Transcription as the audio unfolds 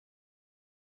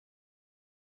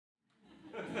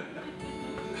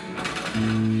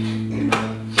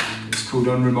It's called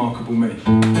Unremarkable Me.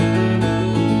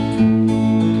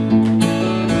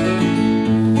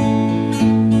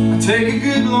 I take a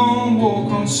good long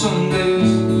walk on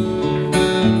Sundays.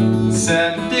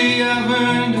 Saturday I've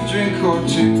earned a drink or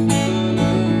two.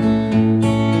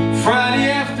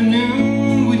 Friday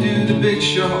afternoon we do the big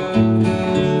shop,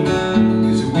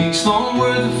 'cause a week's long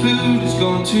worth of food is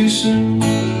gone too soon.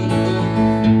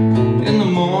 In the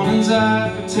mornings I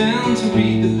pretend to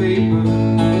read the paper,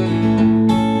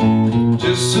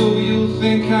 just so you'll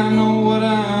think I know what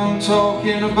I'm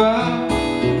talking about.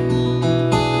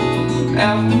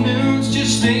 Afternoons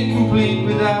just ain't complete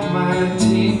without my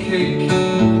tea and cake.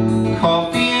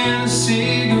 Coffee and a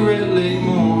cigarette late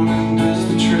morning does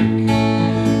the trick.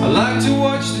 I like to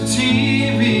watch the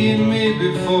TV and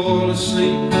maybe fall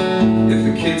asleep if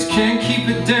the kids can't keep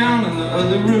it down in the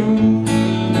other room.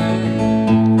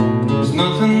 There's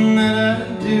nothing that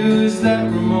I do is that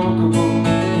remarkable.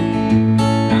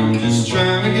 I'm just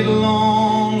trying to get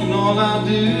along and all I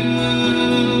do.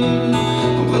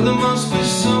 But there must be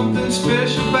something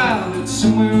special about it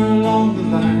somewhere along the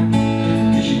line,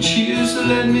 'cause you choose to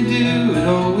let me do it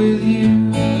all with you.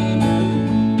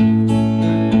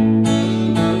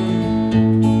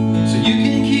 So you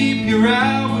can keep your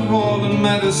alcohol and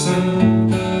medicine,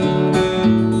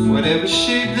 whatever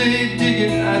shape they dig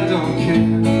it, I don't care.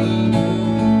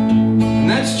 And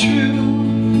that's true,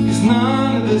 'cause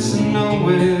none of this is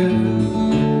nowhere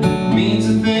means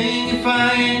a thing if I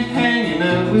ain't hanging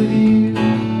out with you.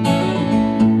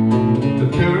 The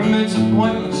pyramids are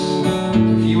pointless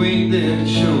if you ain't there to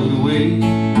show the way.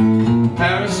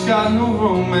 Paris got no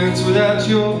romance without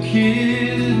your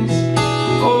kids.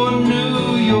 Oh,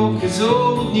 New York is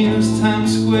old news.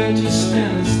 Times Square just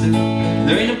standing still.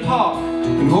 There ain't a park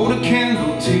can hold a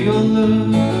candle to your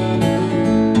love.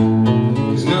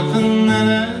 There's nothing that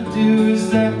I do is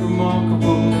that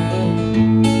remarkable.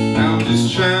 I'm just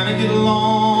trying to get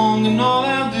along and all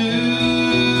I do.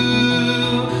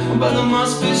 But there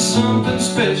must be something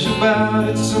special about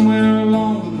it somewhere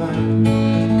along the line,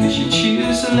 'cause you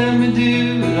choose to let me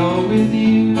do it all with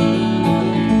you.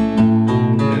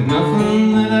 And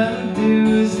nothing that I do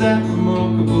is that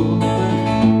remarkable.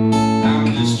 I'm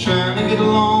just trying to get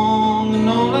along and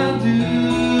all I do.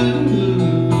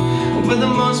 But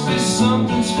there must be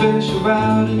something special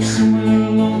about it somewhere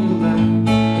along the line,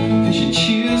 'cause you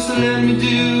choose to let me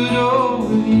do